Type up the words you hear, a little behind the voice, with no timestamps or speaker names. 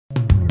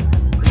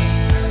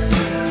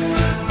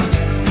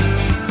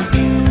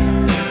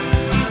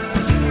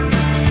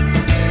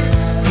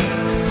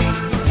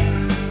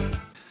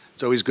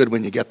always good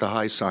when you get the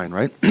high sign,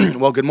 right?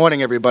 Well, good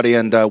morning, everybody,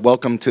 and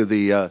welcome to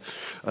the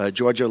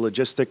Georgia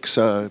Logistics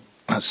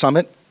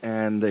Summit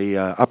and the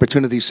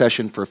opportunity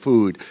session for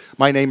food.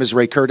 My name is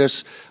Ray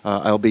Curtis.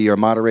 I'll be your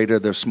moderator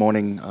this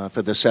morning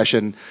for this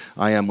session.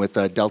 I am with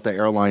Delta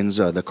Airlines,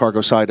 the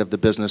cargo side of the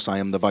business. I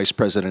am the Vice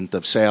President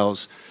of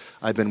Sales.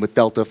 I've been with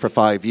Delta for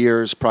 5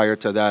 years. Prior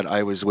to that,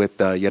 I was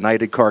with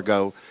United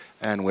Cargo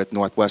and with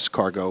Northwest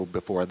Cargo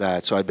before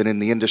that. So I've been in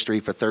the industry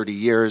for 30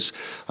 years.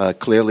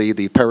 Clearly,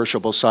 the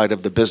perishable side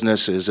of the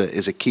business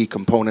is a key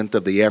component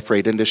of the air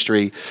freight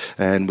industry,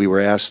 and we were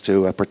asked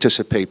to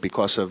participate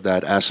because of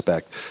that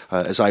aspect.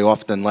 As I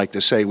often like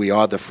to say, we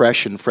are the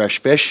fresh and fresh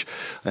fish,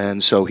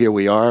 and so here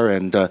we are,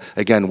 and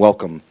again,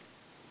 welcome.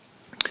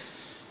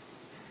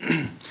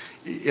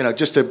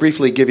 Just to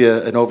briefly give you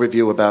an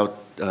overview about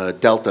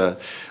Delta,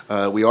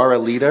 we are a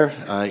leader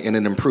in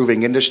an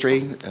improving industry.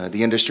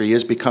 The industry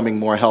is becoming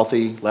more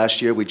healthy.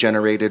 Last year we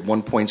generated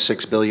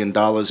 $1.6 billion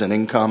in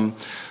income,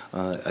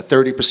 a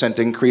 30%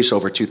 increase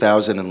over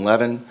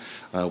 2011.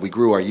 We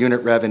grew our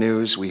unit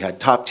revenues. We had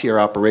top-tier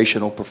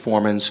operational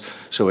performance.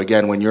 So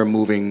again, when you're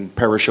moving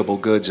perishable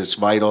goods, it's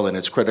vital and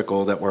it's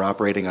critical that we're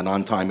operating an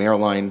on-time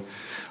airline.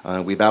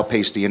 We've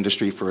outpaced the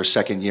industry for a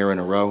second year in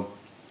a row.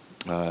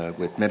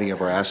 With many of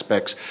our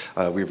aspects.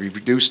 We've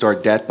reduced our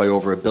debt by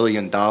over $1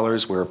 billion.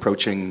 We're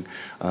approaching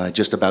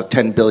just about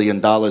 $10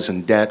 billion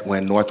in debt.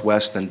 When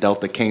Northwest and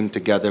Delta came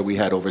together, we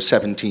had over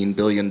 $17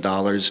 billion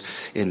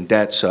in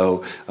debt.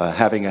 So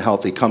having a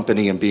healthy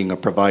company and being a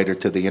provider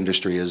to the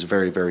industry is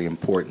very, very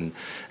important.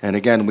 And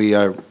again, we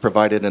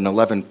provided an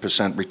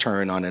 11%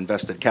 return on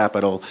invested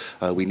capital.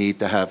 We need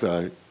to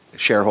have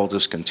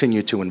shareholders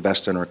continue to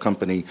invest in our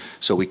company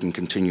so we can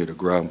continue to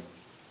grow.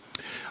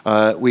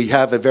 We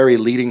have a very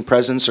leading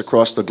presence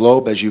across the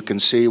globe. As you can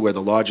see, we're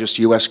the largest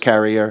U.S.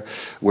 carrier.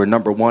 We're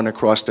 #1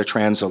 across the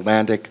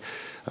transatlantic.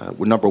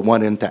 We're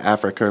 #1 into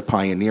Africa,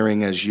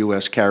 pioneering as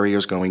U.S.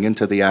 carriers going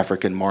into the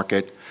African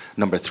market.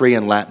 #3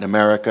 in Latin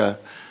America.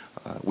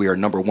 We are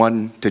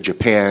 #1 to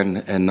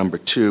Japan and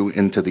 #2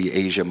 into the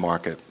Asia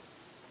market.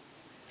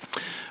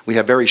 We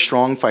have very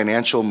strong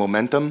financial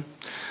momentum.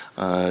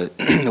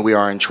 We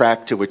are on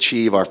track to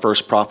achieve our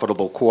first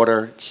profitable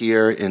quarter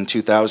here in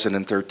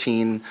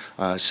 2013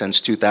 since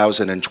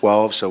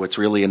 2012, so it's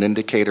really an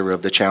indicator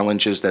of the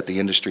challenges that the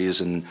industry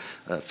is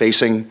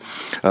facing.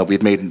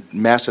 We've made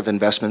massive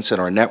investments in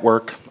our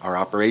network, our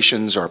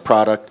operations, our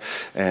product,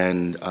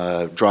 and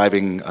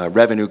driving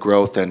revenue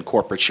growth and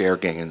corporate share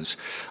gains.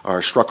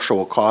 Our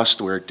structural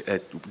cost, we're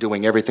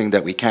doing everything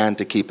that we can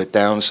to keep it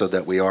down so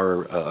that we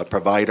are a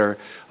provider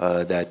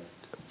that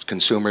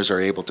consumers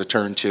are able to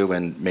turn to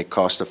and make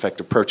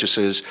cost-effective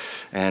purchases,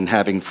 and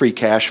having free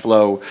cash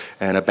flow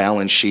and a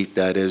balance sheet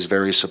that is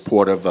very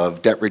supportive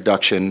of debt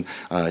reduction,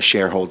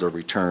 shareholder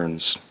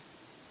returns.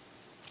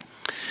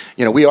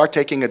 We are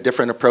taking a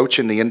different approach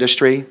in the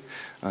industry.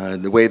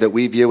 The way that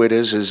we view it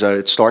is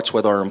it starts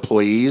with our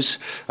employees.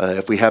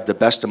 If we have the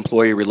best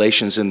employee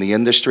relations in the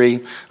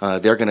industry,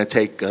 they're going to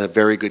take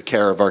very good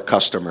care of our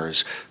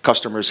customers.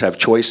 Customers have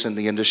choice in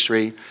the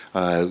industry.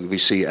 We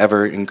see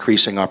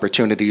ever-increasing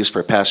opportunities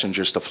for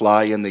passengers to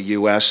fly in the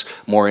U.S.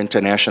 More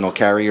international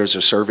carriers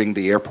are serving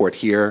the airport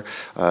here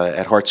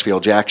at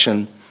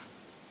Hartsfield-Jackson.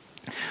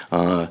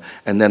 And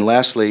then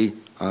lastly,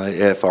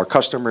 if our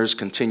customers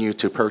continue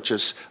to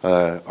purchase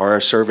our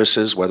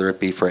services, whether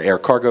it be for air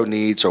cargo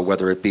needs or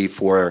whether it be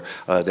for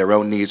their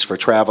own needs for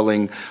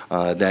traveling,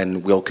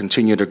 then we'll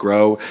continue to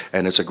grow,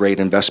 and it's a great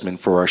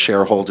investment for our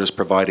shareholders,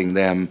 providing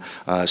them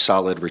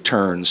solid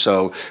returns.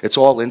 So it's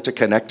all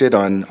interconnected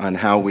on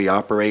how we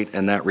operate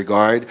in that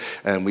regard,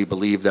 and we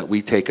believe that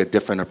we take a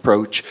different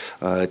approach.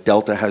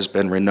 Delta has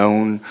been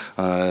renowned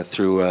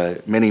through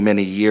many,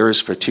 many years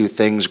for two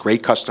things: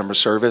 great customer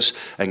service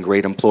and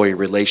great employee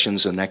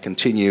relations, and that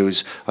continues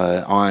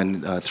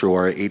on through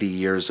our 80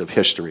 years of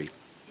history.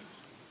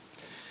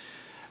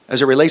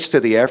 As it relates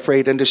to the air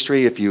freight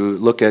industry, if you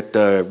look at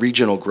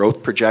regional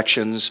growth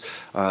projections,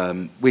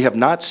 we have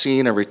not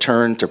seen a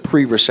return to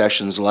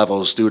pre-recession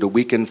levels due to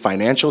weakened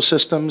financial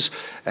systems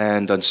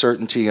and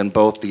uncertainty in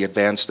both the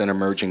advanced and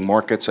emerging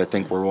markets. I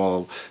think we're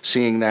all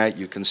seeing that.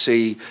 You can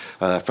see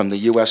from the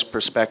U.S.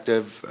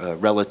 perspective,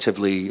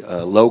 relatively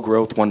low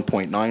growth,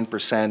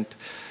 1.9%.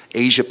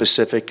 Asia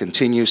Pacific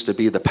continues to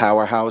be the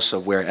powerhouse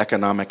of where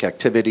economic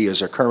activity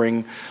is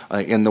occurring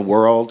in the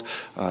world.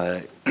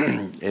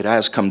 It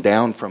has come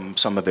down from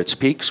some of its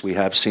peaks. We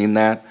have seen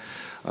that.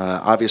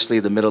 Obviously,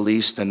 the Middle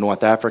East and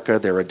North Africa,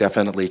 there are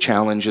definitely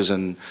challenges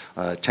and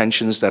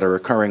tensions that are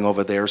occurring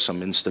over there,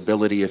 some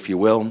instability, if you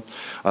will.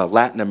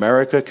 Latin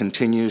America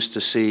continues to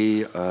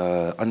see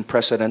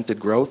unprecedented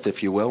growth,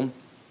 if you will.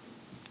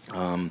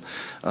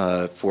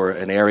 for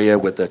an area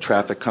with the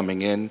traffic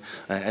coming in,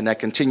 and that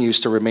continues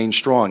to remain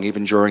strong.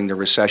 Even during the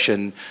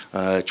recession,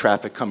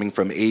 traffic coming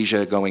from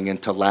Asia going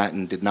into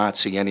Latin did not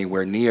see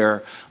anywhere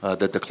near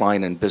the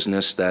decline in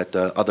business that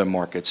other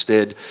markets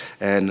did.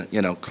 And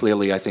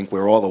clearly I think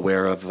we're all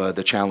aware of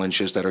the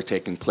challenges that are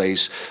taking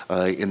place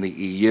in the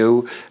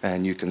EU,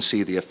 and you can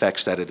see the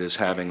effects that it is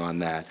having on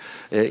that.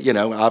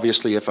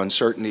 Obviously if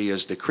uncertainty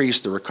is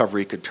decreased, the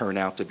recovery could turn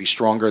out to be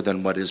stronger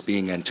than what is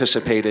being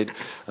anticipated.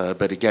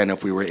 But again,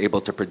 if we were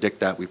able to predict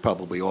that, we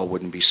probably all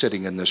wouldn't be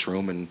sitting in this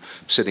room and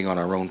sitting on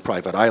our own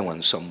private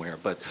island somewhere.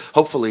 But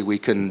hopefully we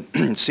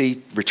can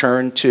see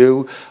return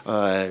to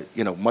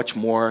much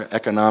more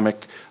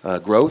economic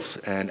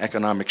growth and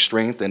economic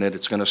strength, and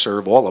it's going to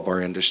serve all of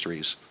our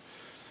industries.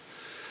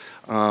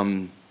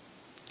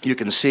 You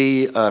can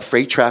see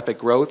freight traffic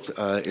growth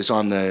is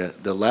on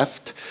the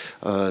left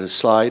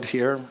slide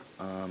here.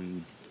 A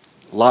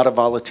lot of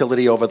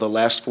volatility over the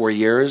last 4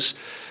 years.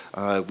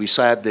 We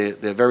saw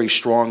the very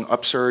strong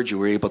upsurge. You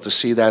were able to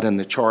see that in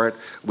the chart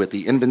with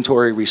the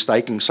inventory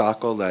recycling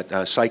cycle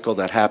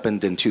that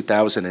happened in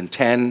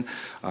 2010.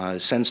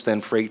 Since then,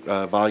 freight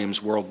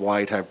volumes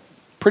worldwide have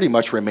pretty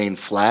much remained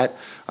flat.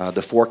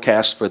 The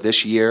forecast for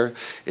this year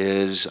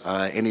is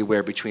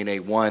anywhere between a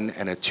 1%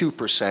 and a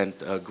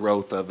 2%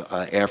 growth of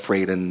air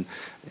freight in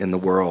the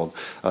world.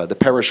 The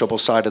perishable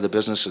side of the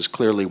business is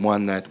clearly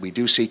one that we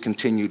do see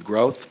continued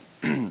growth.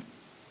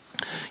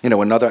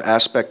 Another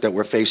aspect that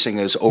we're facing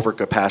is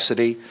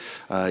overcapacity.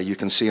 You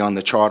can see on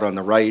the chart on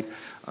the right,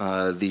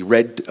 the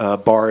red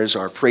bars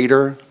are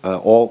freighter,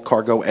 all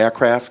cargo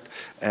aircraft,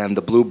 and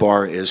the blue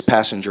bar is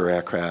passenger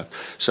aircraft.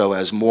 So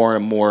as more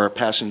and more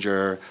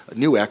passenger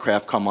new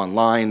aircraft come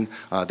online,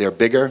 they're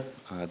bigger.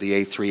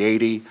 The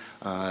A380,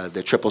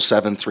 the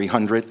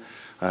 777-300,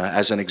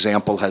 as an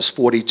example, has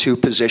 42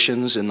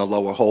 positions in the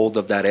lower hold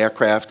of that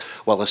aircraft,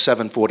 while a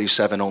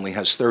 747 only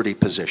has 30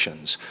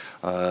 positions.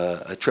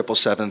 A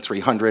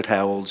 777-300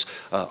 holds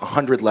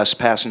 100 less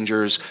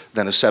passengers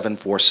than a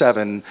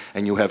 747,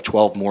 and you have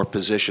 12 more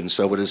positions.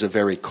 So it is a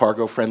very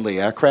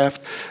cargo-friendly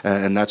aircraft,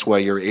 and that's why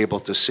you're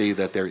able to see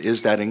that there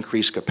is that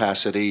increased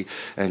capacity,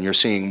 and you're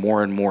seeing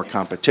more and more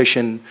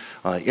competition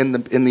in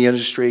the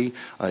industry.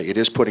 It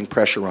is putting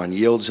pressure on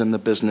yields in the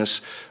business.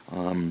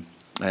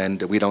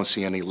 And we don't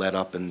see any let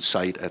up in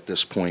sight at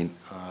this point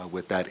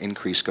with that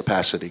increased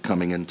capacity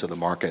coming into the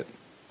market.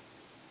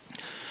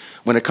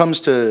 When it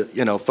comes to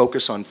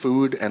focus on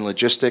food and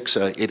logistics,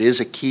 it is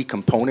a key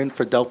component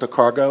for Delta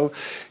Cargo.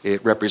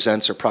 It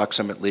represents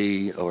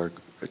approximately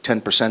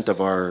 10%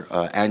 of our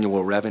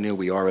annual revenue.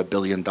 We are a $1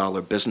 billion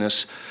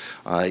business.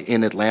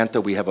 In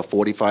Atlanta, we have a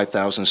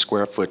 45,000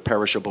 square foot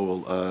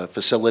perishable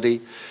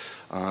facility.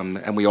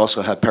 And we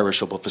also have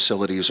perishable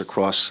facilities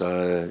across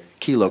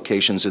key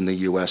locations in the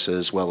U.S.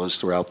 as well as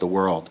throughout the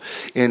world.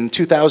 In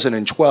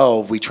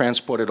 2012, we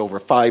transported over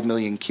 5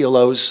 million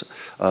kilos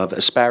of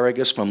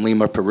asparagus from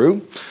Lima,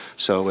 Peru.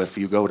 So if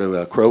you go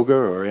to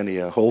Kroger or any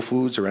Whole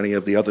Foods or any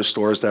of the other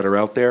stores that are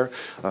out there,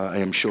 I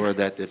am sure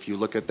that if you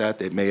look at that,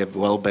 it may have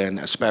well been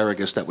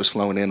asparagus that was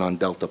flown in on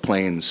Delta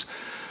planes.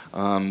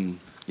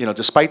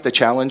 Despite the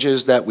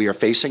challenges that we are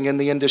facing in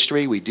the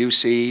industry, we do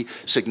see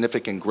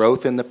significant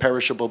growth in the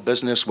perishable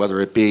business, whether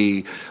it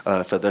be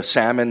for the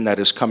salmon that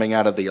is coming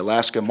out of the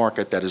Alaska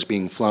market that is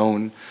being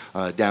flown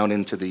down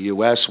into the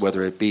U.S.,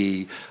 whether it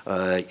be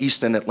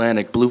Eastern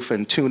Atlantic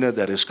bluefin tuna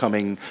that is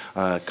coming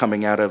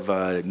out of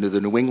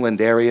the New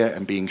England area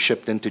and being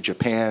shipped into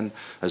Japan,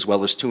 as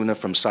well as tuna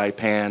from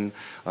Saipan,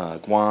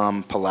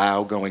 Guam,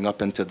 Palau, going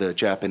up into the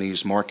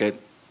Japanese market.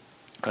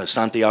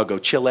 Santiago,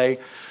 Chile.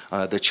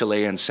 The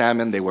Chilean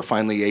salmon, they were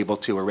finally able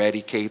to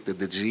eradicate the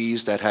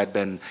disease that had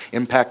been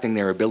impacting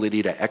their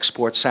ability to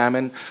export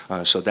salmon.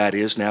 So that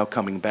is now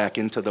coming back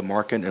into the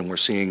market, and we're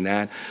seeing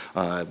that.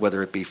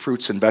 Whether it be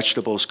fruits and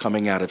vegetables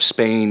coming out of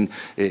Spain,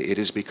 it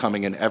is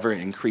becoming an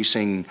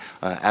ever-increasing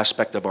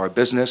aspect of our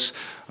business.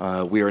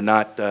 We are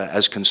not,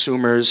 as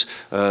consumers,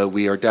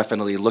 we are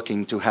definitely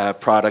looking to have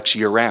products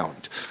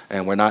year-round,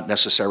 and we're not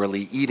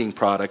necessarily eating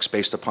products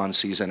based upon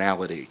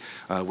seasonality.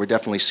 We're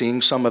definitely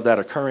seeing some of that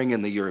occurring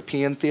in the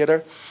European theater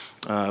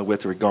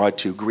with regard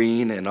to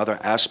green and other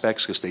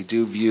aspects, because they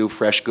do view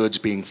fresh goods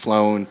being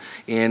flown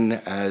in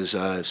as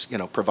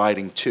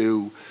providing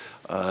to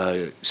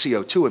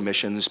CO2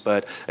 emissions.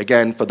 But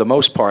again, for the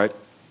most part,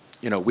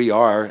 we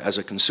are, as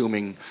a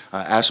consuming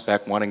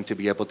aspect, wanting to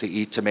be able to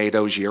eat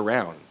tomatoes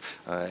year-round,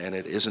 and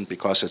it isn't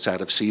because it's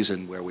out of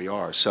season where we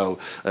are. So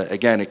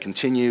again, it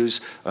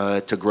continues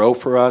to grow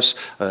for us.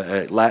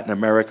 Latin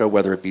America,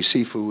 whether it be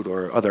seafood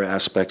or other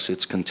aspects,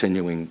 it's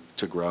continuing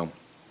to grow.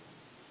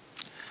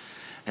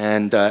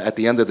 And at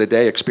the end of the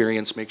day,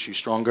 experience makes you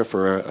stronger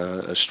for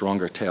a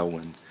stronger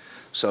tailwind.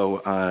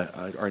 So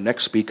our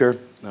next speaker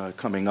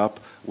coming up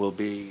will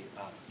be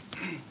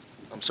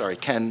I'm sorry,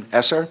 Ken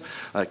Esser.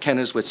 Ken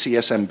is with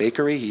CSM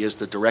Bakery. He is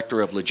the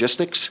Director of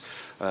Logistics.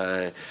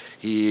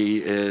 He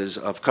is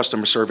of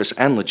customer service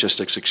and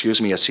logistics,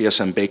 excuse me, at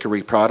CSM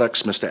Bakery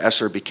Products. Mr.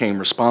 Esser became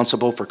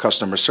responsible for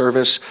customer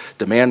service,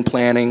 demand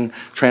planning,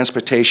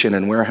 transportation,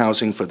 and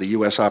warehousing for the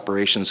U.S.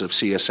 operations of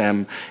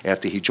CSM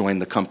after he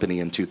joined the company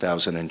in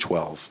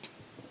 2012.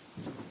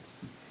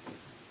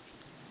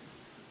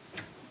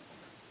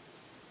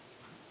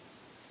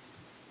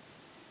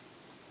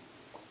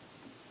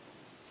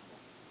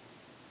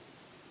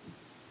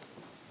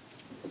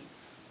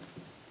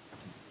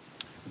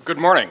 Good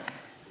morning.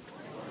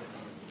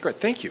 Good,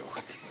 thank you.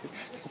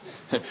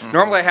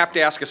 Normally I have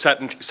to ask a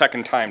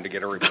second time to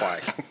get a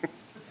reply.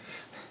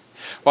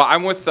 Well,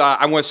 I'm with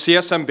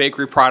CSM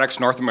Bakery Products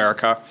North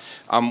America.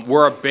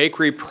 We're a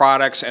bakery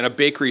products and a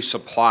bakery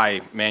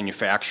supply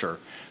manufacturer.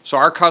 So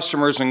our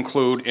customers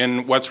include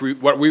in what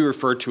we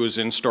refer to as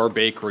in-store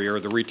bakery or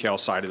the retail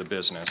side of the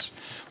business.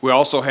 We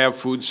also have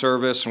food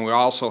service, and we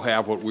also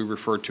have what we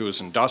refer to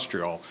as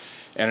industrial.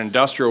 And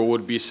industrial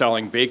would be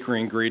selling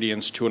bakery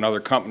ingredients to another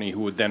company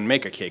who would then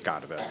make a cake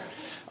out of it.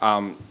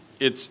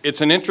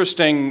 It's an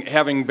interesting,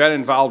 having been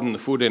involved in the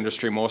food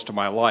industry most of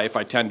my life,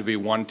 I tend to be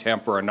one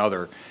temp or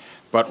another.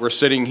 But we're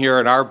sitting here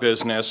in our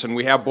business, and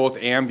we have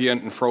both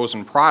ambient and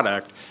frozen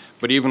product,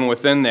 but even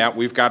within that,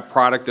 we've got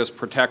product that's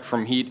protect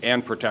from heat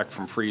and protect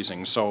from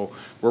freezing. So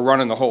we're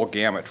running the whole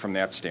gamut from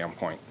that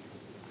standpoint.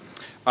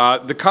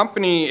 The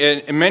company,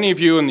 and many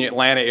of you in the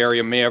Atlanta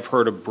area may have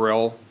heard of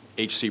Brill,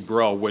 H.C.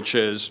 Brill, which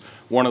is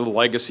one of the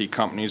legacy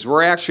companies.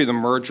 We're actually the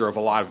merger of a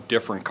lot of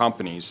different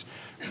companies.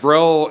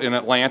 Brill in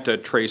Atlanta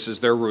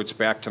traces their roots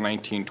back to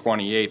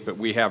 1928, but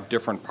we have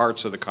different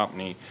parts of the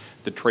company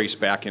that trace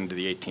back into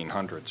the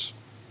 1800s.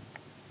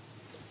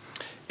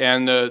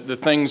 And the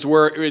things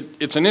were,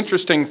 it's an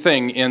interesting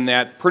thing in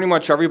that pretty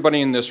much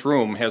everybody in this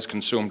room has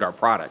consumed our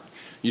product.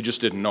 You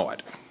just didn't know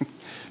it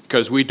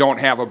because we don't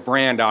have a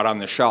brand out on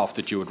the shelf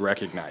that you would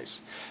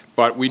recognize.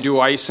 But we do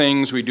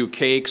icings, we do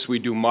cakes, we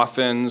do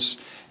muffins,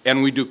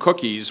 and we do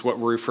cookies, what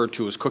we refer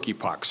to as cookie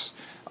pucks,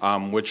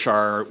 which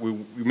are, we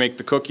make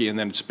the cookie and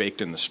then it's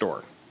baked in the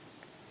store.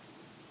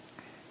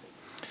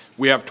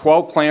 We have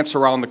 12 plants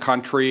around the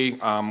country.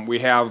 We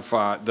have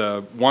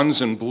the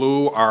ones in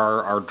blue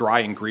are our dry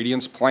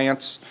ingredients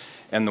plants,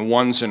 and the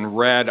ones in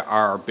red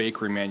are our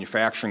bakery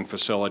manufacturing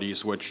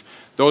facilities, which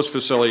those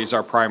facilities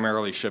are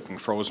primarily shipping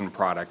frozen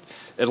product.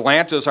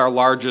 Atlanta is our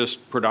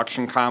largest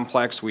production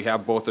complex. We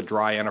have both a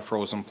dry and a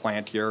frozen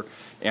plant here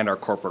and our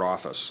corporate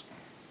office.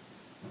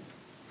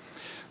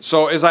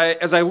 So as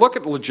I look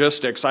at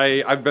logistics,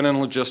 I've been in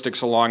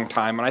logistics a long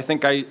time, and I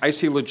think I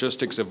see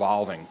logistics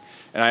evolving.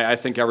 And I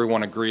think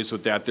everyone agrees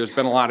with that. There's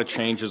been a lot of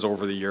changes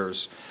over the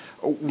years.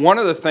 One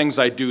of the things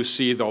I do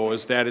see, though,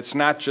 is that it's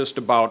not just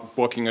about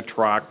booking a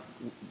truck,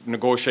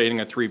 negotiating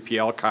a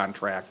 3PL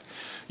contract.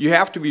 You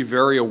have to be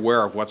very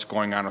aware of what's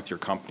going on with your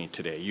company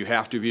today. You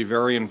have to be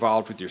very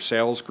involved with your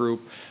sales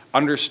group,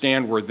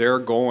 understand where they're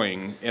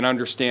going, and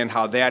understand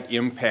how that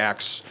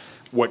impacts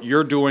what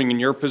you're doing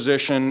in your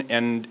position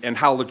and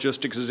how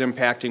logistics is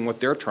impacting what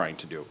they're trying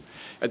to do.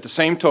 At the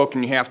same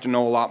token, you have to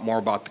know a lot more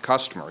about the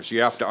customers.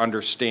 You have to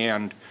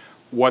understand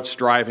what's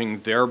driving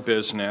their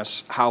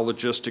business, how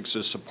logistics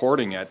is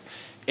supporting it.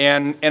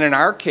 And in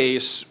our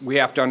case, we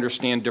have to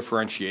understand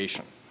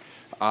differentiation.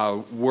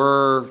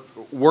 We're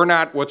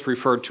not what's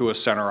referred to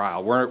as center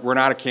aisle. We're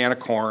not a can of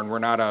corn. We're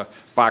not a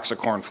box of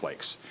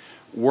cornflakes.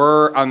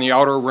 We're on the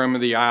outer rim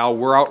of the aisle.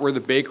 We're out where the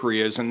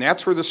bakery is, and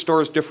that's where the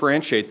stores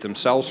differentiate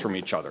themselves from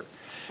each other.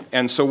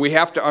 And so we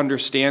have to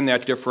understand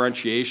that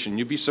differentiation.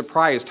 You'd be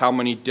surprised how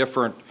many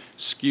different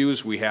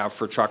SKUs we have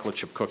for chocolate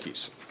chip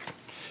cookies.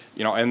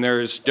 You know, and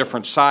there's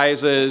different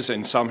sizes,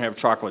 and some have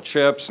chocolate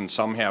chips, and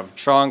some have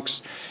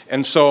chunks.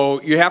 And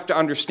so you have to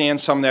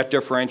understand some of that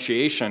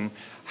differentiation,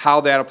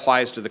 how that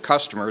applies to the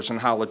customers, and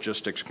how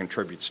logistics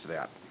contributes to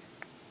that.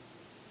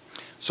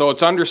 So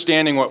it's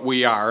understanding what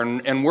we are,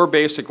 and we're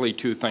basically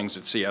two things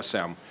at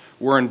CSM.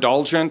 We're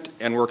indulgent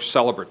and we're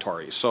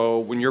celebratory. So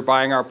when you're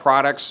buying our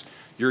products,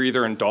 you're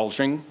either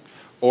indulging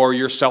or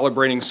you're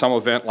celebrating some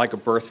event like a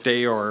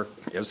birthday, or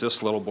as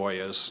this little boy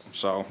is.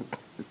 So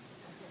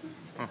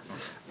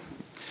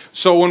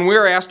when we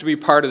were asked to be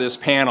part of this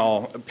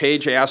panel,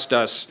 Paige asked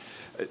us,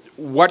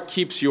 what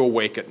keeps you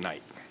awake at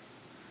night?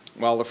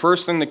 Well, the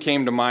first thing that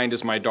came to mind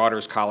is my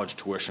daughter's college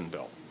tuition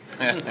bill.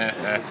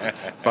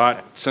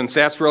 But since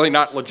that's really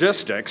not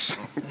logistics,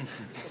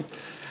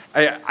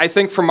 I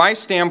think from my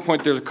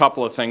standpoint, there's a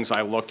couple of things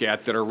I look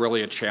at that are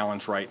really a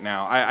challenge right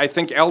now. I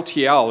think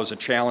LTL is a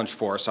challenge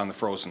for us on the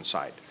frozen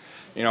side.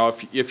 You know,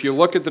 if you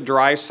look at the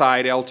dry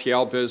side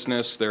LTL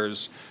business,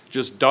 there's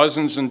just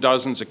dozens and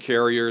dozens of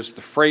carriers.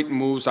 The freight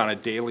moves on a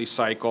daily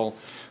cycle.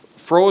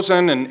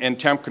 Frozen and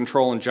temp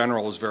control in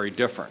general is very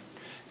different.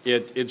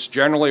 It's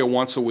generally a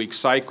once-a-week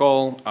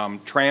cycle.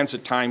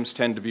 Transit times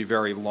tend to be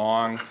very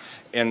long.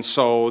 And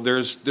so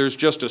there's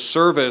just a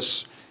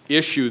service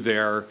issue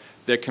there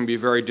that can be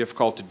very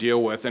difficult to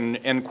deal with,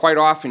 and quite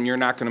often you're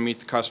not going to meet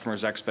the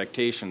customer's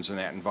expectations in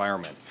that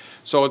environment.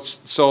 So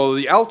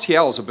the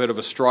LTL is a bit of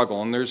a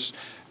struggle, and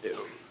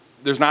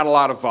there's not a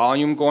lot of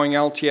volume going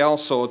LTL,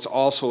 so it's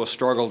also a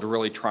struggle to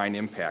really try and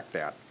impact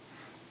that.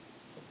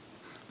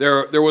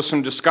 There was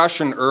some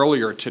discussion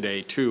earlier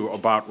today, too,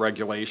 about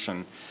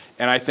regulation,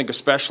 and I think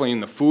especially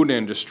in the food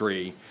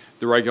industry,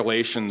 the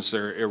regulations,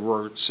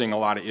 we're seeing a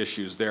lot of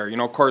issues there. You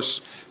know, of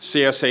course,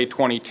 CSA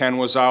 2010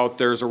 was out.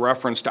 There's a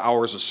reference to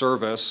hours of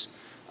service.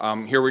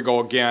 Here we go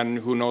again.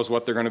 Who knows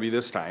what they're going to be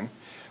this time?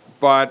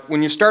 But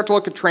when you start to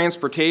look at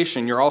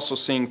transportation, you're also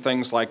seeing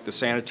things like the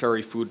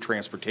Sanitary Food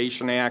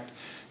Transportation Act.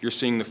 You're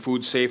seeing the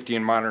Food Safety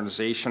and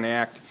Modernization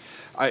Act.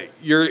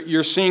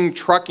 You're seeing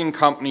trucking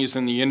companies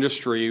in the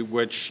industry,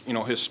 which, you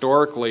know,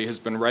 historically has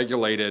been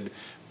regulated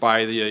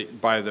by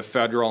the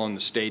federal and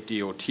the state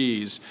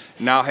DOTs,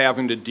 now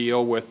having to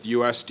deal with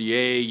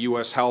USDA,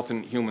 U.S. Health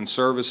and Human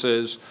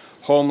Services,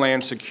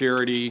 Homeland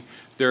Security.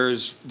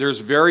 There's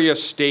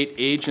various state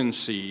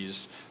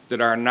agencies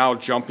that are now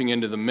jumping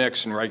into the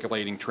mix and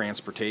regulating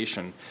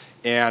transportation.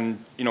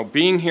 And, you know,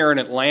 being here in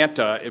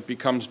Atlanta, it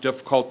becomes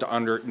difficult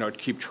to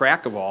keep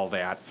track of all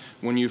that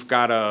when you've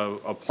got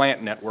a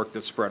plant network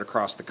that's spread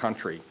across the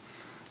country.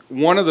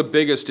 One of the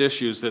biggest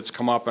issues that's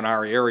come up in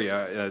our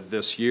area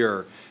this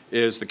year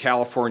is the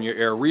California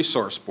Air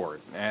Resource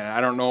Board. And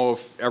I don't know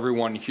if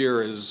everyone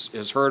here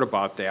has heard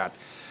about that.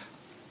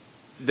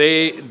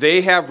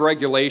 They have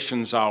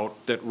regulations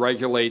out that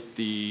regulate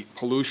the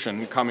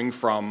pollution coming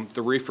from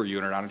the reefer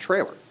unit on a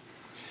trailer.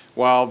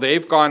 Well,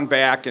 they've gone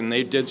back and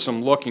they did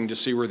some looking to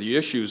see where the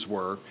issues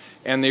were,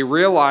 and they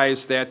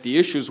realized that the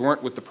issues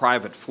weren't with the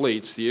private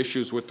fleets, the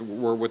issues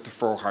were with the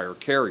for-hire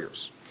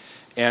carriers.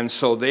 And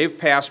so they've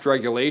passed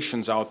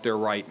regulations out there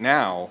right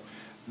now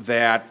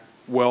that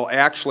will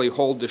actually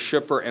hold the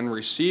shipper and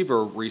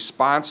receiver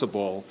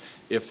responsible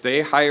if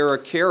they hire a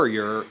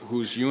carrier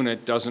whose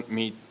unit doesn't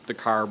meet the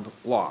CARB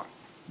law.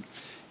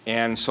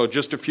 And so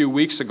just a few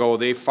weeks ago,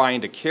 they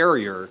fined a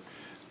carrier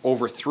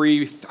over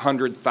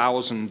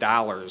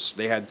 $300,000.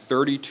 They had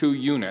 32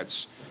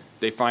 units.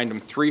 They fined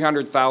them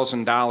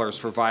 $300,000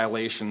 for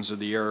violations of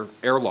the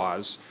air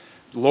laws,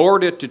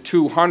 lowered it to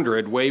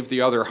 200, waived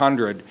the other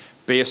 100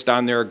 based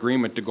on their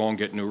agreement to go and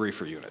get new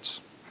reefer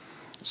units.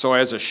 So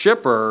as a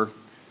shipper,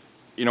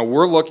 you know,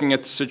 we're looking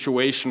at the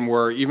situation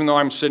where even though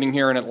I'm sitting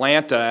here in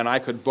Atlanta and I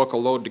could book a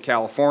load to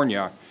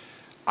California,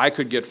 I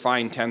could get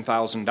fined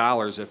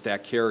 $10,000 if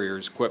that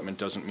carrier's equipment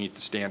doesn't meet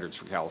the standards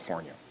for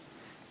California.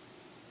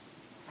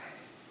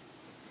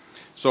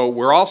 So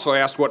we're also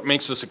asked what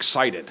makes us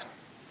excited.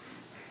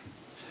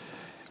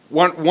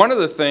 One of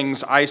the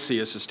things I see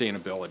is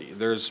sustainability.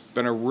 There's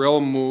been a real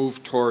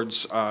move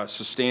towards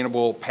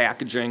sustainable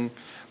packaging,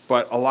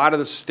 but a lot of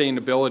the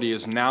sustainability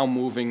is now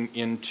moving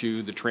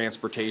into the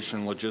transportation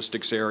and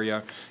logistics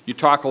area. You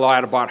talk a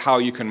lot about how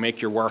you can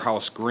make your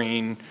warehouse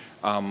green,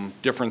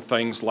 different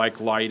things like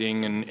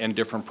lighting and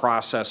different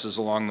processes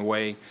along the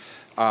way.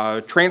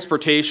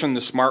 Transportation, the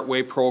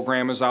SmartWay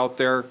program is out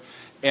there.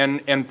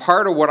 And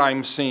part of what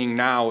I'm seeing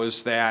now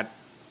is that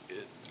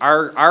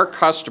our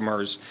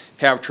customers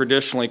have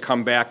traditionally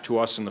come back to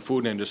us in the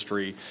food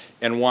industry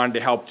and wanted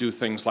to help do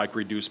things like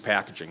reduce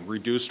packaging,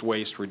 reduced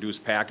waste,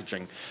 reduced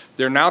packaging.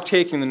 They're now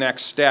taking the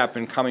next step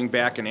and coming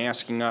back and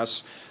asking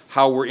us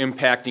how we're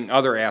impacting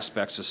other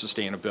aspects of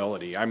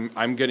sustainability.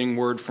 I'm getting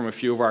word from a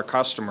few of our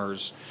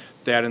customers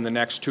that in the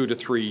next 2 to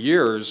 3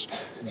 years,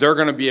 they're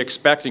going to be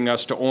expecting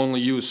us to only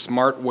use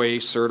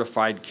SmartWay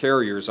certified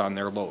carriers on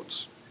their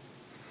loads.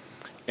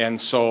 And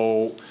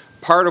so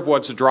part of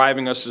what's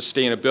driving us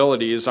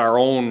sustainability is our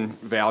own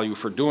value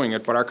for doing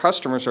it, but our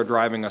customers are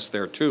driving us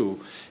there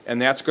too.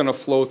 And that's going to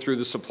flow through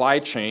the supply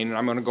chain, and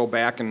I'm going to go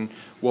back and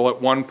will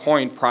at one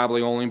point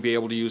probably only be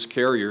able to use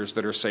carriers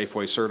that are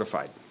Safeway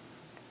certified.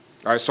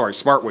 Sorry,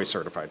 SmartWay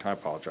certified, I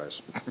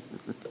apologize.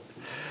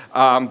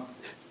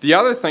 The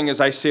other thing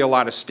is I see a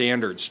lot of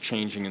standards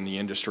changing in the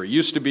industry. It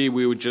used to be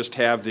we would just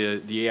have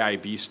the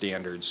AIB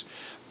standards.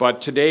 But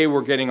today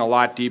we're getting a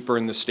lot deeper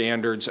in the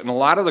standards, and a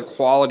lot of the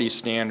quality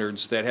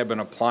standards that have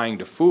been applying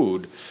to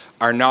food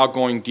are now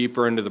going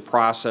deeper into the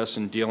process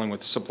and dealing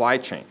with the supply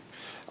chain.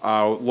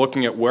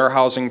 Looking at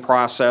warehousing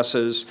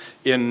processes,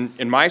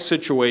 in my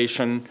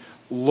situation,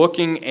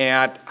 looking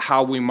at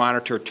how we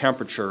monitor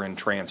temperature in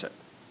transit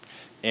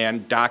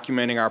and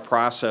documenting our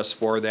process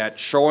for that,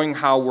 showing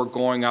how we're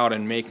going out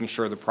and making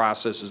sure the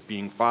process is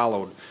being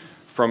followed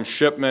from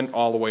shipment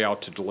all the way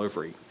out to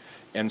delivery.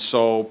 And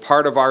so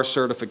part of our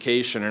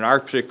certification, in our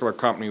particular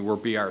company, we're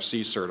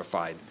BRC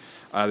certified.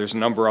 There's a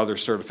number of other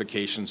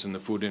certifications in the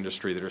food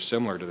industry that are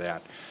similar to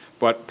that.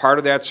 But part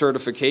of that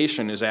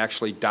certification is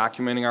actually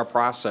documenting our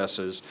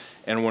processes,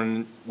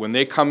 and when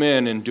they come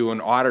in and do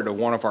an audit of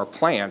one of our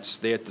plants,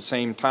 they at the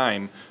same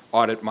time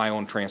audit my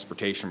own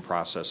transportation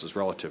processes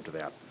relative to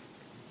that.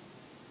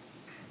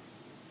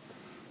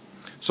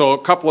 So a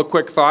couple of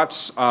quick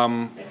thoughts.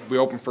 We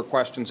open for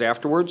questions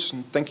afterwards,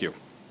 and thank you.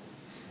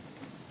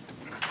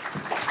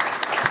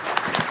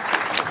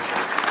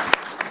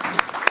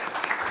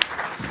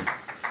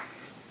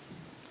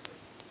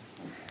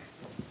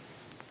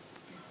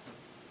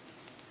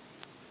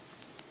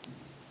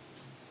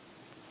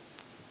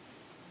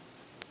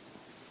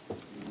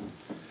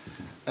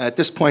 At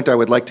this point, I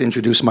would like to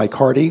introduce Mike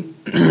Hardy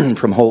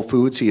from Whole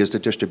Foods. He is the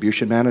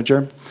distribution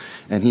manager,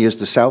 and he is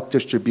the South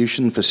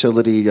Distribution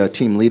Facility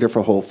team leader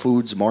for Whole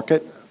Foods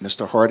Market.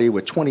 Mr. Hardy,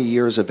 with 20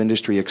 years of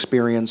industry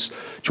experience,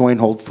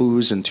 joined Whole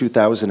Foods in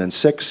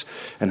 2006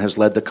 and has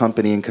led the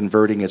company in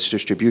converting its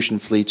distribution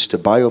fleets to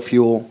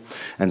biofuel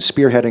and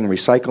spearheading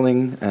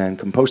recycling and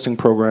composting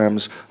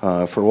programs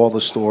for all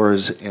the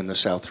stores in the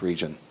South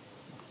region.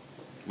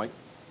 Mike?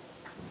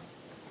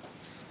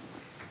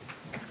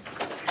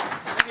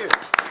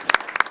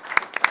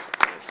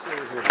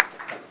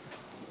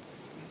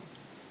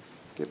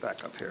 Get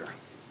back up here.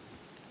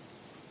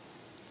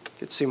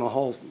 Get to see my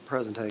whole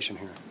presentation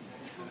here.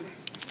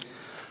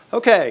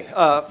 Okay,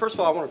 first of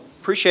all, I want to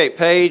appreciate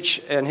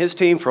Paige and his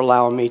team for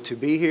allowing me to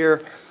be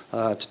here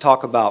to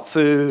talk about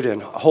food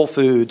and Whole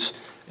Foods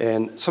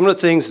and some of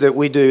the things that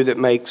we do that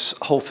makes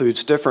Whole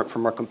Foods different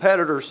from our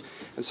competitors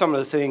and some of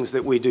the things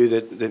that we do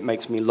that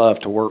makes me love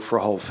to work for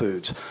Whole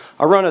Foods.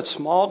 I run a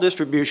small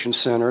distribution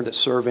center that's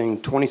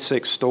serving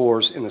 26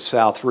 stores in the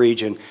South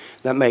region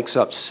that makes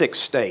up 6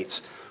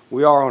 states.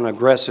 We are on an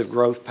aggressive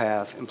growth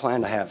path and plan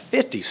to have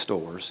 50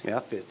 stores,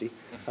 50,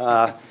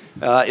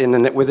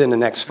 within the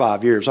next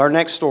 5 years. Our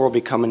next store will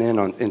be coming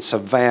in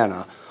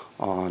Savannah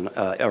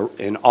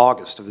in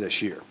August of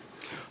this year.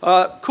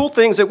 Cool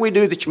things that we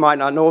do that you might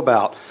not know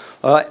about.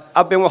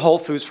 I've been with Whole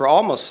Foods for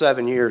almost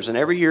 7 years, and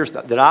every year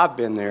that I've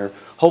been there,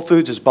 Whole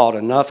Foods has bought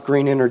enough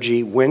green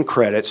energy wind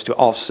credits to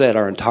offset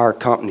our entire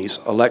company's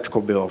electrical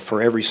bill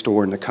for every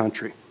store in the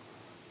country.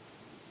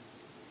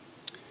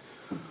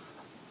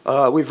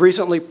 We've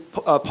recently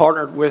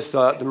partnered with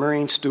the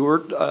Marine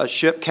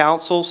Stewardship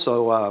Council,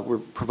 so we're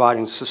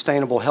providing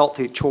sustainable,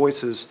 healthy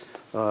choices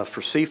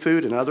for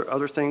seafood and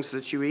other things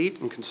that you eat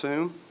and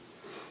consume.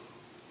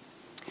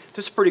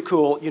 This is pretty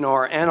cool. You know,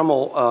 our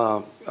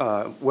animal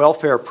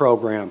welfare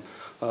program.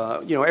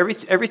 You know,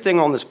 everything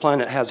on this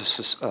planet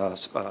has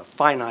a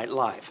finite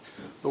life,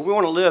 but we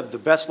want to live the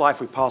best life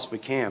we possibly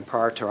can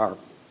prior to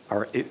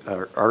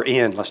our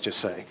end, let's just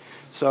say.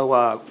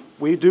 So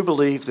we do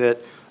believe that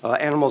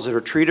animals that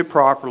are treated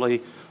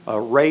properly,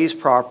 raised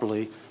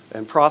properly,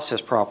 and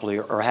processed properly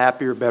are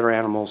happier, better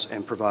animals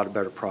and provide a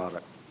better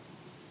product.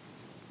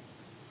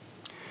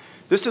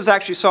 This is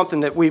actually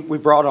something that we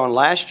brought on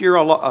last year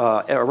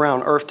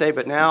around Earth Day,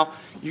 but now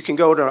you can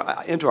go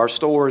into our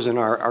stores and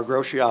our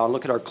grocery aisle and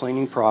look at our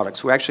cleaning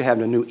products. We actually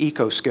have a new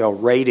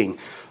EcoScale rating,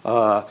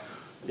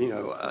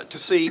 to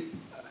see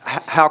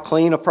how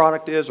clean a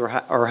product is or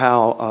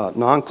how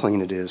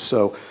non-clean it is.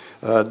 So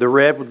the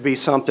red would be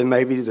something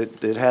maybe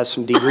that has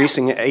some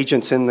degreasing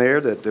agents in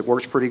there that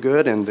works pretty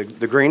good, and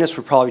the greenest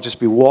would probably just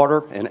be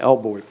water and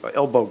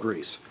elbow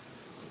grease.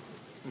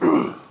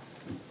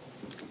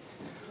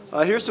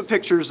 Here's some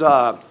pictures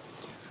of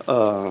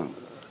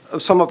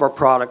some of our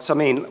products. I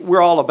mean,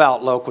 we're all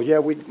about local. Yeah,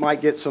 we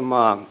might get some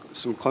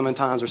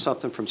clementines or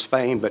something from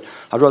Spain, but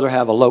I'd rather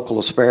have a local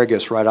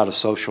asparagus right out of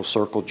Social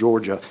Circle,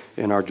 Georgia,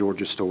 in our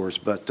Georgia stores.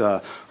 But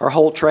our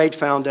whole trade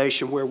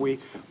foundation, where we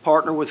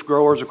partner with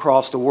growers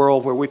across the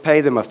world, where we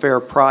pay them a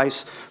fair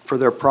price for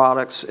their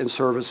products and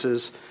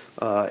services,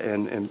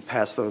 and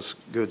pass those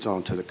goods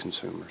on to the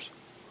consumers.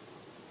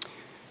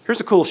 Here's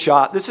a cool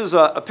shot. This is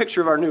a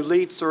picture of our new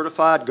LEED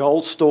certified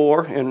gold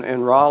store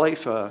in Raleigh.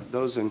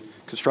 Those in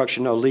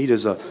construction know LEED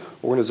is an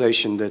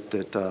organization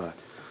that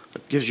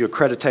gives you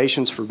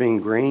accreditations for being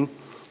green.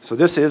 So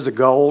this is a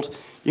gold.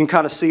 You can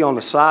kind of see on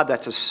the side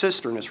that's a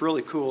cistern. It's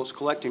really cool. It's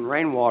collecting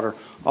rainwater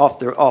off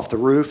the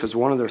roof is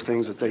one of their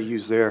things that they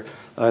use there,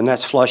 and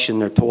that's flushing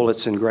their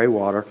toilets in gray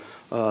water.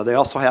 They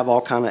also have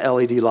all kind of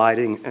LED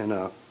lighting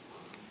and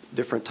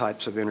different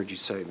types of energy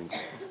savings.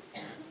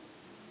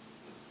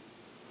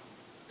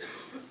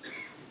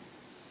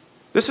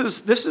 This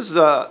is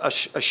a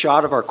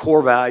shot of our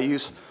core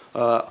values.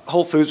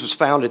 Whole Foods was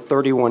founded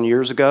 31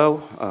 years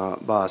ago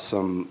by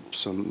some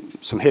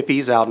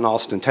hippies out in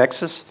Austin,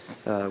 Texas,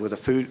 with a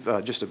food,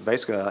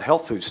 basically a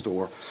health food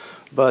store.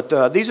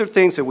 But these are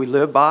things that we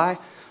live by.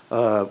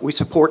 We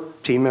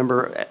support team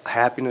member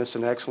happiness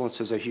and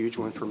excellence is a huge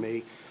one for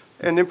me,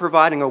 and then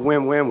providing a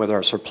win-win with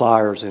our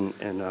suppliers and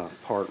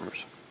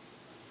partners.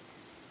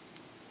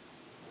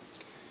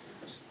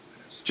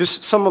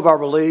 Just some of our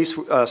beliefs: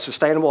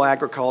 sustainable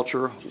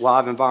agriculture,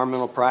 live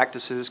environmental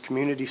practices,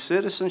 community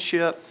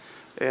citizenship,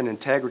 and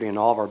integrity in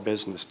all of our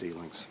business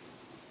dealings.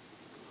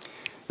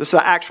 This is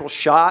an actual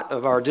shot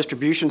of our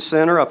distribution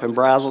center up in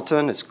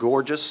Brazelton. It's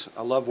gorgeous.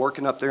 I love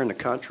working up there in the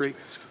country.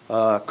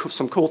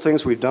 Some cool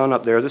things we've done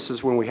up there. This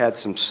is when we had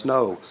some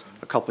snow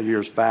a couple of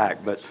years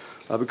back. But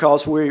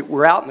because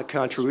we're out in the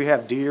country, we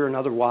have deer and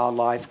other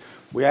wildlife.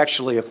 We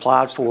actually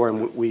applied for,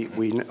 and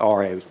we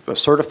are a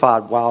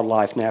certified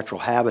wildlife natural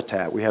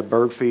habitat. We have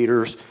bird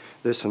feeders,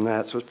 this and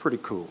that, so it's pretty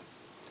cool.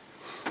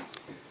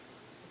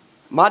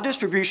 My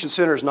distribution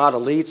center is not a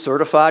LEED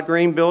certified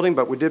green building,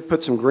 but we did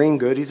put some green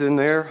goodies in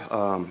there.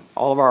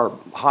 All of our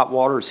hot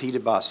water is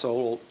heated by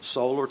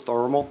solar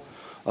thermal.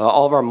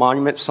 All of our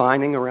monument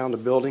signing around the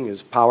building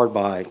is powered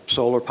by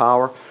solar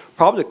power.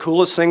 Probably the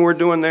coolest thing we're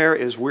doing there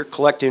is we're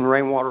collecting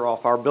rainwater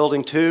off our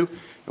building too,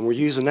 and we're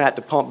using that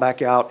to pump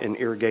back out and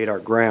irrigate our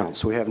grounds.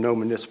 So we have no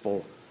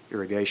municipal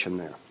irrigation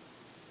there.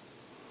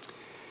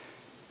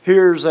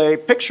 Here's a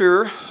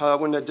picture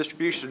when the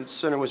distribution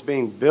center was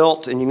being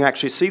built, and you can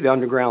actually see the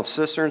underground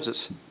cisterns.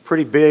 It's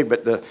pretty big,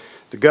 but the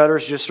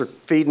gutters just are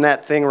feeding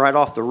that thing right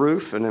off the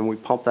roof, and then we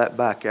pump that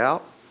back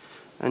out.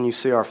 And you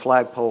see our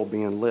flagpole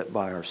being lit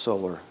by our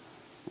solar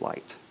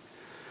light.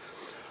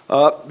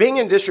 Being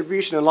in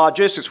distribution and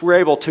logistics, we're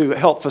able to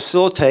help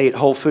facilitate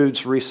Whole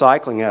Foods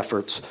recycling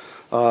efforts.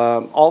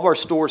 All of our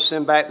stores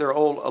send back their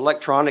old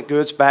electronic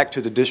goods back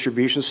to the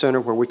distribution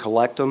center where we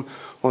collect them.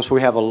 Once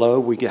we have a load,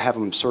 we have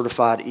them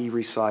certified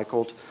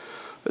e-recycled.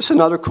 This is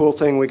another cool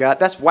thing we got.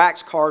 That's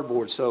wax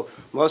cardboard. So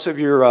most of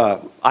your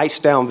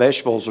iced down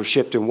vegetables are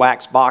shipped in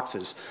wax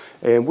boxes.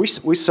 And we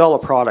sell a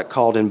product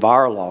called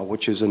Envirolog,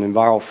 which is an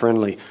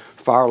enviro-friendly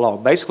fire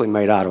log, basically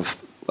made out of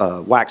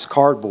wax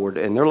cardboard.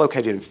 And they're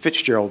located in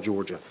Fitzgerald,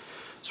 Georgia.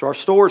 So our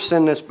stores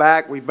send this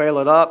back. We bale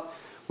it up.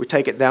 We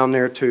take it down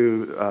there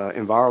to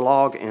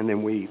Envirolog, and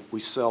then we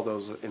sell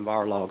those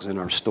Envirologs in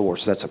our store.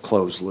 So that's a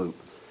closed loop.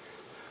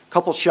 A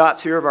couple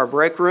shots here of our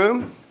break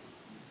room.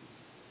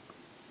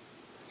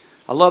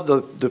 I love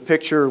the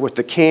picture with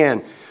the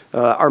can.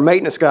 Our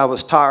maintenance guy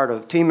was tired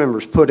of team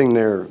members putting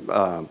their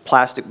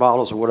plastic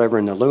bottles or whatever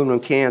in the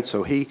aluminum can,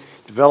 so he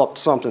developed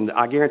something that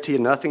I guarantee you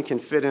nothing can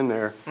fit in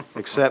there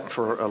except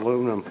for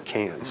aluminum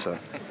cans. So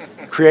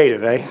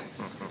creative, eh?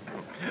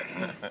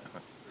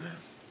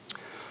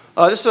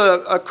 This is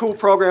a cool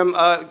program.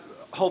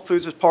 Whole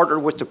Foods has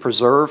partnered with the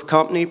Preserve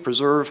Company.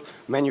 Preserve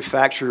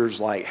manufactures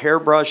like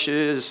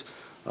hairbrushes,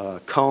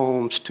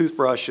 combs,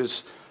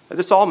 toothbrushes.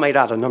 It's all made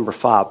out of number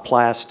 5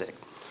 plastic.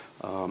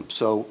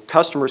 So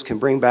customers can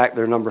bring back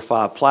their number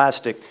 5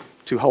 plastic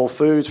to Whole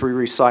Foods. We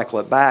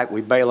recycle it back,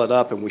 we bale it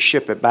up, and we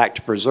ship it back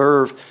to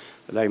Preserve.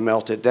 They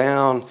melt it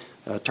down,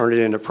 turn it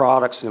into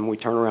products, and then we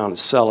turn around and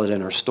sell it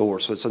in our store.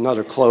 So it's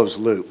another closed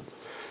loop.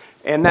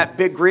 And that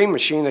big green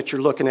machine that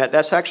you're looking at,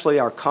 that's actually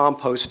our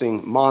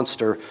composting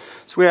monster.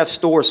 So we have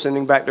stores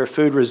sending back their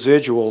food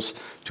residuals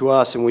to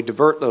us, and we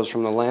divert those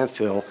from the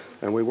landfill,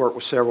 and we work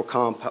with several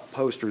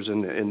composters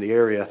in the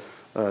area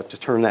to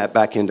turn that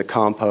back into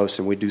compost,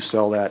 and we do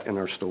sell that in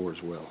our store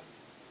as well.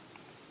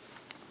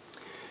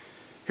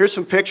 Here's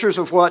some pictures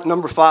of what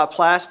number 5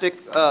 plastic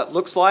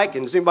looks like,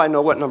 and does anybody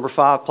know what number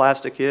 5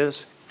 plastic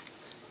is?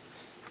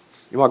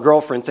 My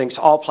girlfriend thinks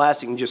all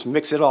plastic, you can just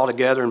mix it all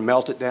together and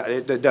melt it down.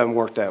 It doesn't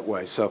work that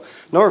way. So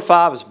number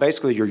 5 is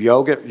basically your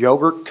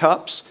yogurt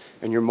cups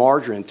and your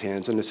margarine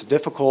tins, and it's a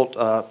difficult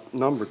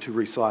number to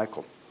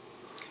recycle.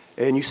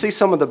 And you see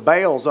some of the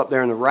bales up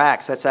there in the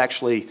racks. That's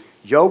actually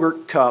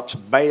yogurt cups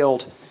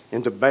baled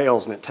into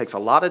bales, and it takes a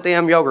lot of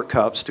damn yogurt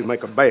cups to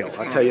make a bale,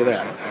 I'll tell you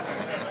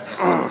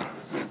that.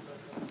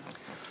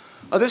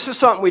 This is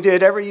something we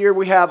did. Every year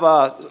we have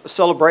a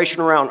celebration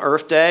around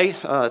Earth Day.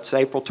 It's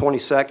April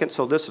 22nd,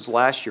 so this is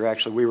last year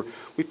actually.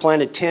 We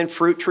planted 10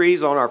 fruit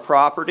trees on our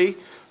property.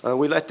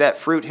 We let that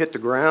fruit hit the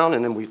ground,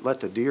 and then we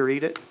let the deer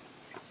eat it.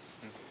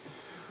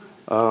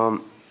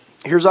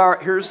 Here's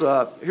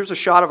a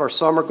shot of our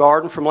summer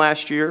garden from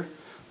last year.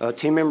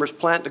 Team members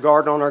plant the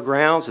garden on our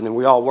grounds, and then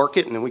we all work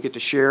it, and then we get to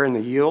share in the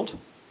yield.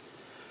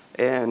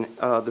 And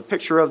the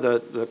picture of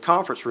the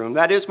conference room,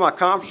 that is my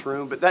conference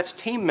room, but that's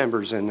team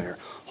members in there.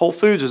 Whole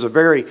Foods is a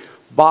very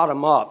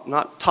bottom-up,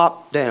 not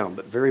top-down,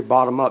 but very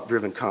bottom-up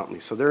driven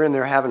company. So they're in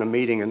there having a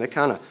meeting, and they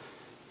kind of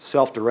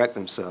self-direct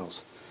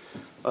themselves.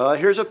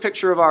 Here's a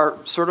picture of our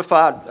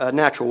certified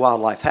natural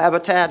wildlife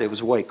habitat. It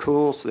was way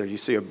cool. So there you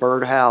see a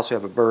bird house. We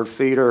have a bird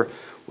feeder.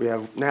 We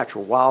have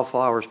natural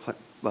wildflowers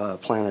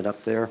planted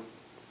up there.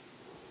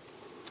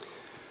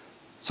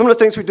 Some of the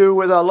things we do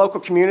with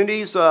local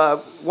communities,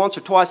 once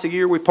or twice a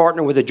year we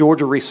partner with the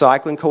Georgia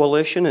Recycling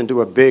Coalition and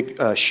do a big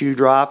shoe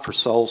drive for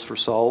Souls for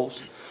Souls.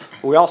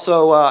 We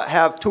also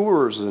have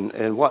tours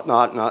and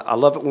whatnot, and I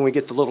love it when we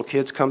get the little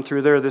kids come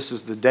through there. This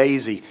is the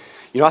Daisy.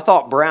 You know, I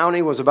thought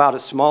Brownie was about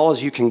as small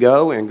as you can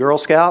go in Girl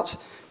Scouts,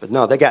 but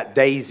no, they got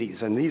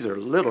daisies, and these are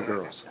little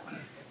girls.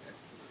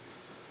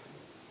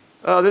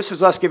 This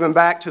is us giving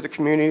back to the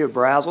community of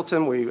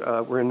Brazelton. We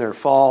were in their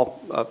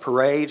fall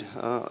parade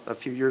a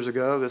few years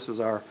ago. This is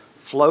our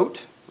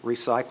float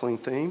recycling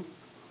theme.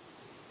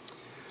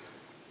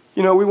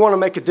 You know, we want to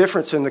make a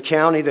difference in the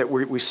county that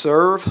we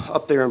serve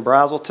up there in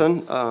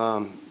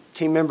Brazelton.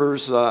 Team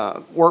members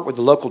work with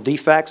the local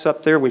DFACs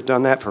up there. We've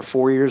done that for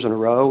 4 years in a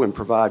row and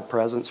provide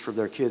presents for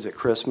their kids at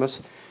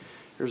Christmas.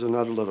 Here's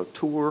another little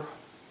tour.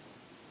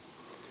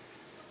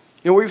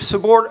 You know, we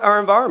support our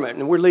environment,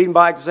 and we're leading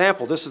by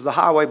example. This is the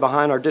highway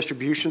behind our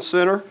distribution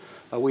center.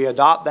 We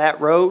adopt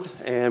that road,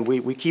 and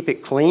we keep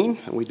it clean.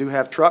 And we do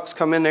have trucks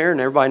come in there,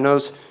 and everybody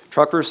knows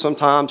truckers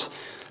sometimes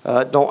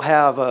don't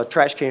have a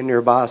trash can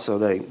nearby, so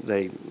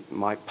they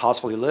might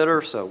possibly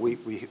litter, so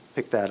we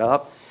pick that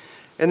up.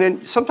 And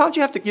then sometimes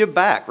you have to give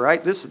back,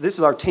 right? This is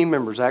our team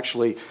members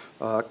actually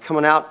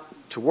coming out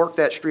to work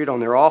that street on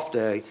their off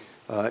day,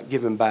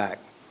 giving back.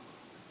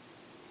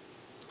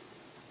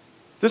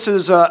 This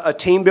is a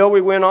team build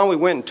we went on. We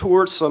went and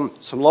toured some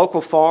local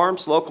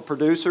farms, local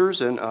producers,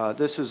 and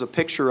this is a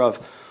picture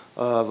of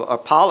of a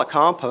pile of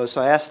compost.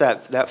 I asked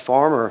that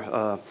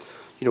farmer,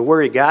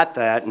 where he got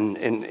that,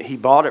 and he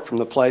bought it from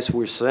the place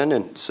we're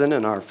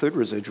sending our food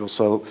residuals.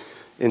 So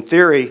in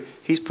theory,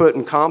 he's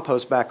putting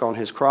compost back on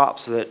his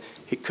crops that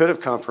he could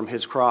have come from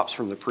his crops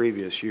from the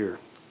previous year.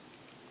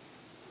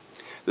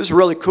 This is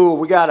really cool.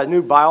 We got a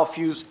new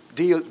biofuel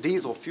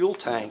diesel fuel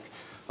tank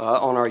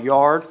on our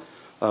yard.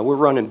 We're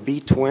running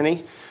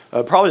B20.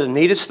 Probably the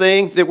neatest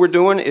thing that we're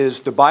doing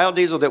is the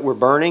biodiesel that we're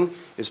burning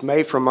is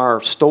made from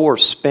our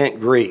store's spent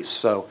grease.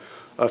 So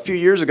a few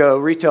years ago,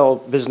 retail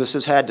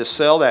businesses had to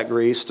sell that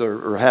grease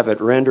or have it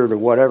rendered or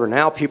whatever.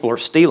 Now people are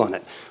stealing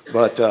it.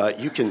 But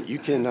you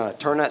can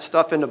turn that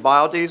stuff into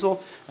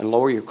biodiesel and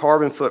lower your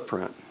carbon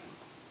footprint.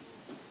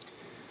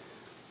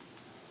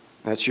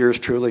 That's yours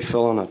truly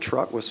filling a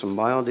truck with some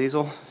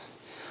biodiesel.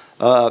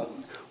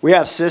 We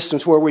have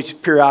systems where we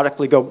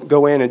periodically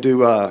go in and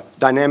do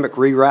dynamic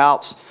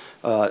reroutes,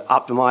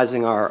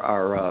 optimizing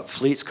our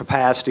fleet's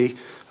capacity.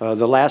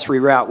 The last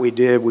reroute we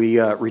did, we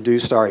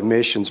reduced our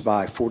emissions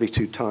by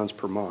 42 tons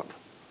per month.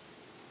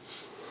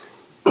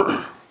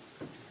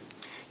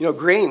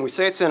 Green, we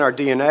say it's in our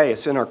DNA,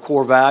 it's in our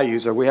core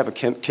values, or we have a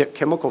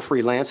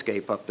chemical-free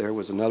landscape up there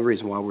was another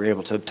reason why we were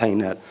able to obtain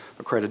that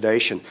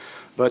accreditation.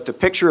 But the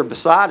picture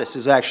beside us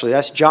is actually,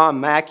 that's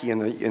John Mackey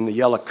in the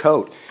yellow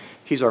coat.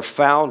 He's our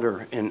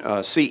founder and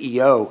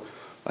CEO,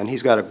 and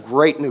he's got a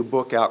great new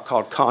book out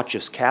called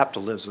Conscious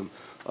Capitalism.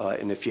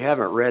 And if you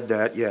haven't read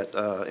that yet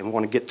and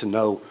want to get to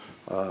know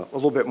a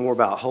little bit more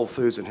about Whole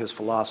Foods and his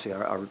philosophy,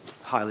 I would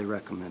highly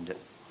recommend it.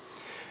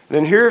 And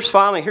then here's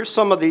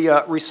some of the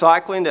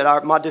recycling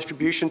that my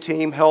distribution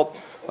team helped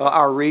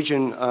our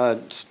region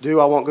do.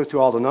 I won't go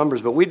through all the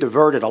numbers, but we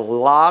diverted a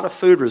lot of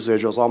food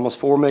residuals, almost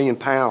 4 million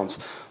pounds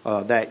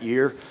that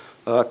year.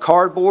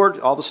 Cardboard,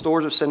 all the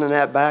stores are sending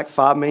that back,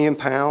 5 million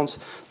pounds.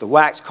 The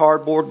wax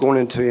cardboard going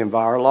into the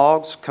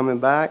EnviroLogs, coming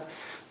back.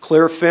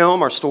 Clear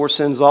film, our store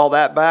sends all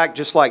that back.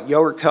 Just like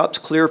yogurt cups,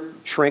 clear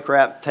shrink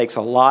wrap takes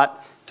a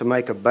lot to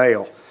make a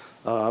bale.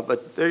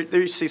 But there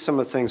you see some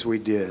of the things we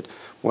did.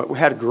 We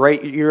had a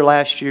great year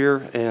last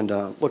year, and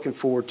looking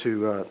forward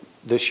to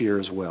this year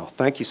as well.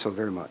 Thank you so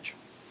very much.